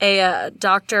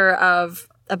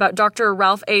Dr.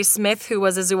 Ralph A. Smith, who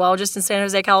was a zoologist in San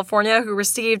Jose, California, who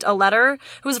received a letter,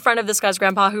 who was a friend of this guy's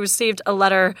grandpa, who received a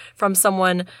letter from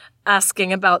someone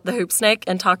asking about the hoop snake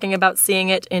and talking about seeing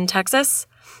it in Texas.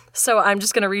 So I'm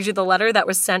just going to read you the letter that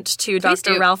was sent to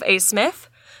Dr. Ralph A. Smith.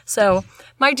 So,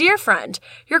 my dear friend,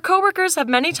 your coworkers have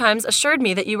many times assured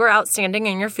me that you are outstanding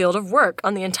in your field of work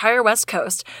on the entire West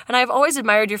Coast, and I have always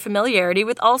admired your familiarity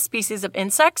with all species of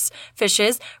insects,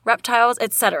 fishes, reptiles,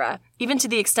 etc., even to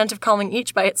the extent of calling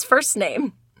each by its first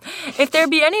name. If there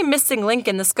be any missing link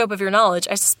in the scope of your knowledge,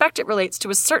 I suspect it relates to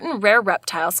a certain rare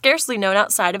reptile scarcely known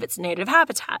outside of its native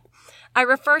habitat. I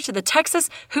refer to the Texas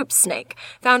hoop snake,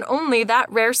 found only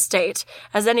that rare state,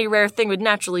 as any rare thing would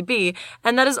naturally be,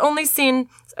 and that is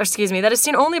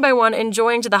seen only by one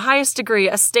enjoying to the highest degree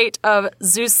a state of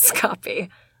zooscopy.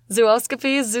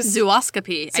 Zooscopy, I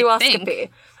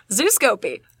think.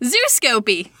 Zooscopy.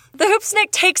 Zooscopy. The hoop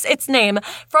snake takes its name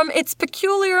from its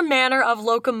peculiar manner of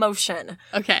locomotion.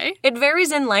 Okay. It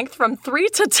varies in length from 3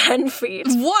 to 10 feet.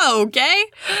 Whoa, okay?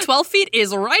 12 feet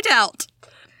is right out.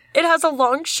 It has a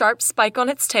long, sharp spike on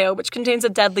its tail, which contains a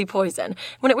deadly poison.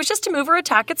 When it wishes to move or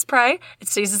attack its prey, it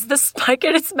seizes the spike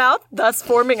in its mouth, thus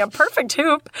forming a perfect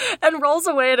hoop, and rolls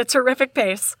away at a terrific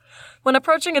pace. When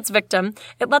approaching its victim,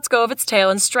 it lets go of its tail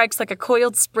and strikes like a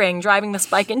coiled spring, driving the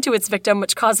spike into its victim,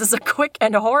 which causes a quick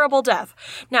and horrible death.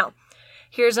 Now,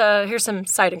 here's some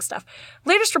sighting stuff.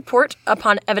 Latest report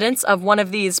upon evidence of one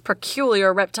of these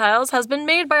peculiar reptiles has been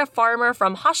made by a farmer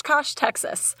from Oshkosh,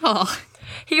 Texas. Oh.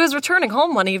 He was returning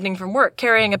home one evening from work,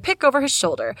 carrying a pick over his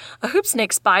shoulder. A hoop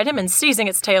snake spied him and, seizing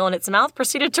its tail in its mouth,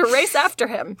 proceeded to race after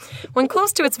him. When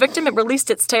close to its victim, it released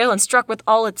its tail and struck with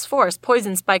all its force,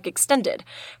 poison spike extended.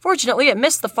 Fortunately, it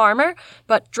missed the farmer,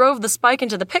 but drove the spike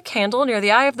into the pick handle near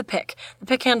the eye of the pick. The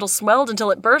pick handle swelled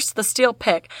until it burst the steel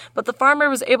pick, but the farmer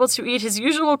was able to eat his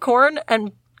usual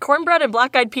cornbread and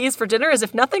black-eyed peas for dinner as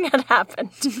if nothing had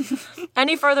happened.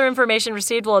 Any further information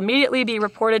received will immediately be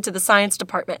reported to the science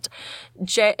department.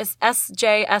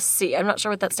 SJSC. I'm not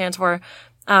sure what that stands for.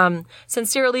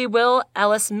 Sincerely, Will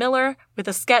Ellis Miller, with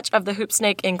a sketch of the hoop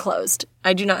snake enclosed.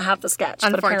 I do not have the sketch,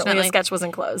 but apparently a sketch was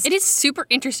enclosed. It is super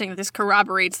interesting that this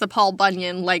corroborates the Paul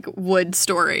Bunyan, wood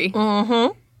story.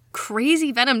 Mm-hmm.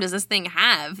 Crazy venom does this thing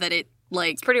have that it,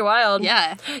 It's pretty wild.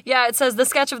 Yeah. Yeah, it says the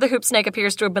sketch of the hoop snake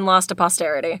appears to have been lost to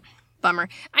posterity. Bummer.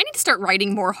 I need to start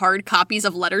writing more hard copies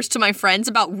of letters to my friends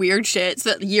about weird shit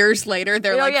so that years later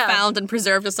they're found and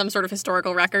preserved as some sort of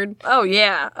historical record. Oh,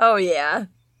 yeah. Oh, yeah.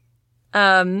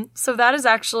 So that is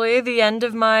actually the end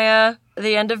of my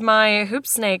hoop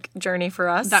snake journey for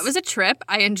us. That was a trip.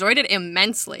 I enjoyed it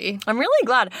immensely. I'm really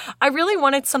glad. I really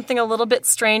wanted something a little bit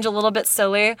strange, a little bit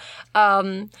silly.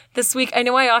 This week, I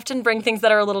know I often bring things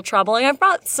that are a little troubling. I've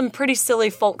brought some pretty silly,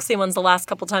 folksy ones the last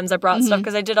couple times I brought stuff,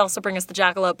 because I did also bring us the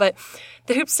jackalope. But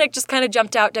the hoop snake just kind of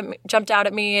jumped out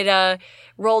at me. It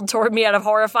rolled toward me at a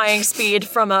horrifying speed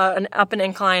from up an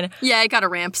incline. Yeah, it got a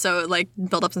ramp, so it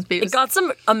built up some speed. It got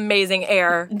some amazing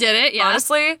air. Did it? Yeah.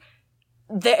 Honestly,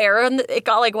 the air, it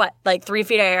got 3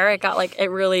 feet of air. It got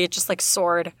it just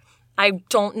soared. I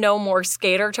don't know more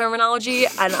skater terminology,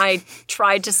 and I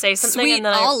tried to say something. Sweet and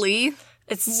then Ollie.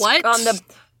 It's what?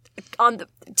 on the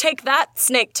take that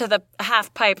snake to the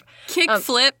half pipe. Kick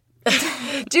flip.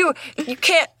 You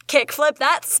can't kick flip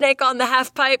that snake on the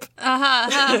half pipe.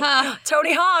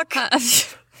 Tony Hawk.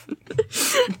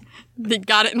 They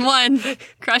got it in one.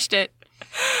 Crushed it.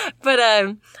 But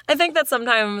I think that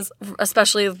sometimes,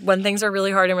 especially when things are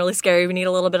really hard and really scary, we need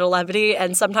a little bit of levity.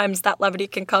 And sometimes that levity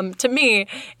can come to me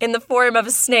in the form of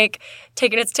a snake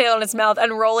taking its tail in its mouth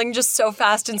and rolling just so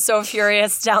fast and so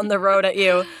furious down the road at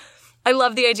you. I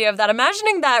love the idea of that.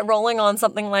 Imagining that rolling on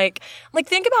something like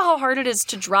think about how hard it is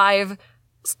to drive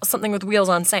something with wheels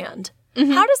on sand.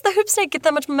 Mm-hmm. How does the hoop snake get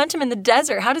that much momentum in the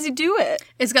desert? How does he do it?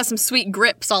 It's got some sweet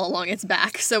grips all along its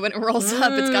back, so when it rolls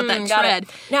up, it's got that tread.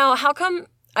 Now, how come...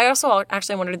 I also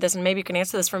actually wondered this, and maybe you can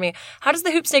answer this for me. How does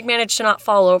the hoop snake manage to not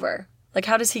fall over?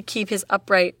 How does he keep his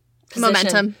upright position?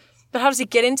 Momentum. But how does he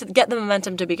get the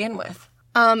momentum to begin with?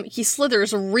 He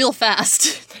slithers real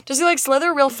fast. Does he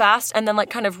slither real fast and then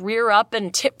kind of rear up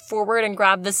and tip forward and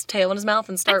grab this tail in his mouth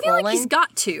and start rolling? Like he's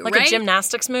got to, like right? a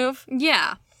gymnastics move?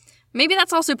 Yeah. Maybe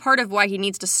that's also part of why he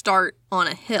needs to start on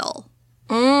a hill.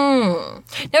 No,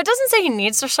 it doesn't say he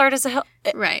needs to start as a hill.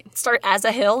 Right. Start as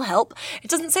a hill, help. It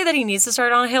doesn't say that he needs to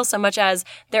start on a hill so much as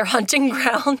their hunting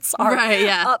grounds are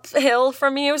uphill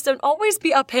from you. So always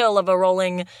be uphill of a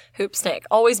rolling hoop snake.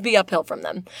 Always be uphill from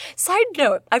them. Side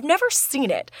note, I've never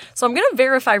seen it. So I'm going to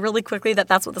verify really quickly that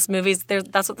that's what this movie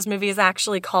is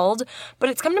actually called. But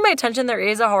it's come to my attention there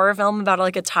is a horror film about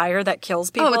a tire that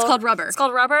kills people. Oh, it's called Rubber. It's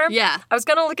called Rubber? Yeah. I was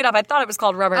going to look it up. I thought it was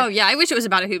called Rubber. Oh, yeah. I wish it was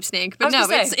about a hoop snake. But no,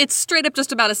 it's straight up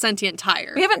just about a sentient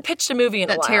tire. We haven't pitched a movie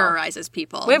in a while. That terrorizes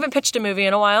people. We haven't pitched a movie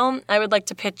in a while. I would like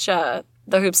to pitch the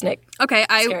hoop snake. Okay,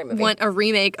 I want a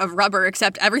remake of Rubber,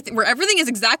 except everything is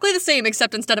exactly the same,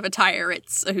 except instead of a tire,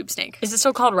 it's a hoop snake. Is it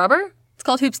still called Rubber? It's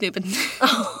called Hoop Snoopin'.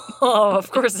 Oh,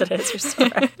 of course it is. You're so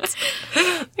right.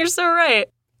 You're so right.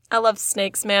 I love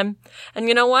snakes, man. And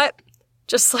you know what?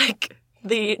 Just like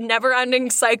the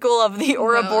never-ending cycle of the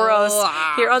Ouroboros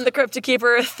here on the Cryptid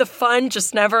Keeper. The fun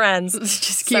just never ends.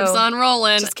 Just keeps on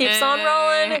rolling. Just keeps on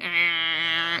rolling.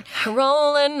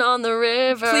 Rolling on the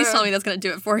river. Please tell me that's going to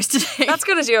do it for us today. That's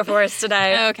going to do it for us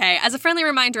today. Okay. As a friendly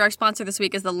reminder, our sponsor this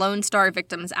week is the Lone Star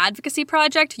Victims Advocacy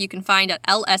Project. You can find at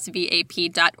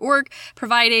lsvap.org,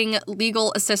 providing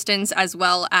legal assistance as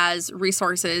well as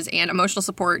resources and emotional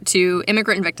support to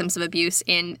immigrant victims of abuse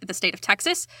in the state of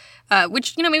Texas,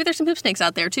 which, maybe there's some poop snakes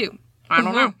out there too. I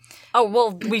don't know. Oh,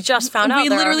 well, we just found out. We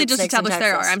literally just established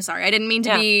there are. Texas. I'm sorry. I didn't mean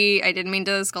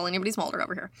to skull anybody's Mulder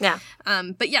over here. Yeah.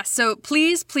 But yes, so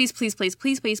please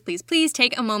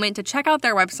take a moment to check out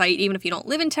their website, even if you don't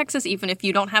live in Texas, even if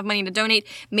you don't have money to donate.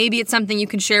 Maybe it's something you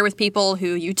can share with people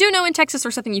who you do know in Texas,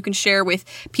 or something you can share with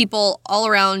people all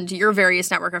around your various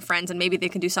network of friends, and maybe they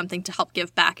can do something to help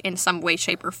give back in some way,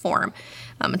 shape, or form.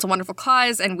 It's a wonderful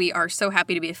cause, and we are so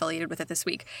happy to be affiliated with it this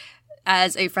week.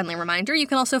 As a friendly reminder, you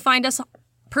can also find us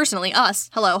personally, us,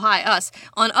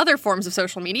 on other forms of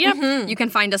social media. You can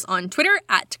find us on Twitter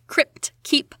at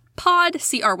CryptKeepPod,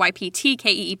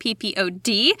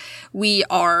 CryptKeeppod. We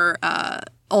are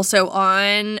also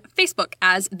on Facebook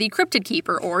as The Cryptid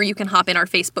Keeper, or you can hop in our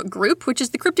Facebook group, which is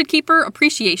the Cryptid Keeper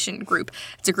Appreciation Group.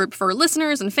 It's a group for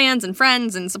listeners and fans and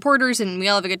friends and supporters, and we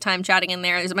all have a good time chatting in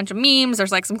there. There's a bunch of memes.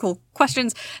 There's some cool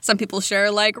questions. Some people share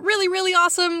really, really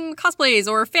awesome cosplays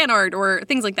or fan art or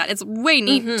things like that. It's way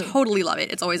neat. Totally love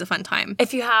it. It's always a fun time.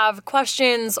 If you have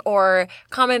questions or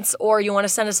comments, or you want to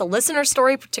send us a listener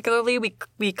story, particularly, we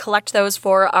collect those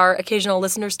for our occasional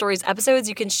listener stories episodes.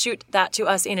 You can shoot that to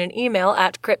us in an email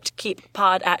at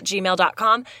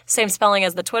cryptkeeppod@gmail.com. Same spelling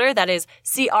as the Twitter. That is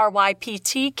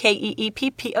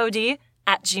CryptKeeppod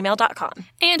 @gmail.com.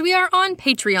 And we are on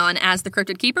Patreon as The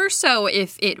Cryptid Keeper, so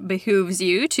if it behooves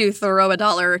you to throw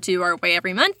 $1 or $2 our way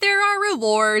every month, there are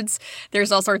rewards.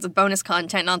 There's all sorts of bonus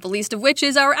content, not the least of which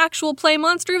is our actual play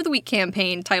Monster of the Week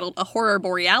campaign titled A Horror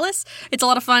Borealis. It's a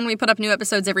lot of fun. We put up new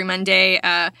episodes every Monday.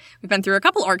 We've been through a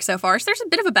couple arcs so far, so there's a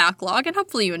bit of a backlog, and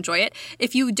hopefully you enjoy it.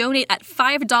 If you donate at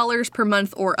 $5 per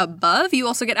month or above, you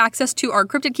also get access to our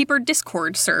Cryptid Keeper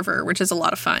Discord server, which is a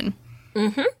lot of fun.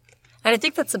 And I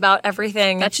think that's about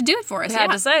everything that should do it for us. I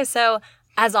had to say. So,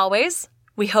 as always,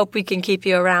 we hope we can keep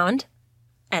you around,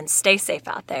 and stay safe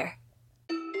out there.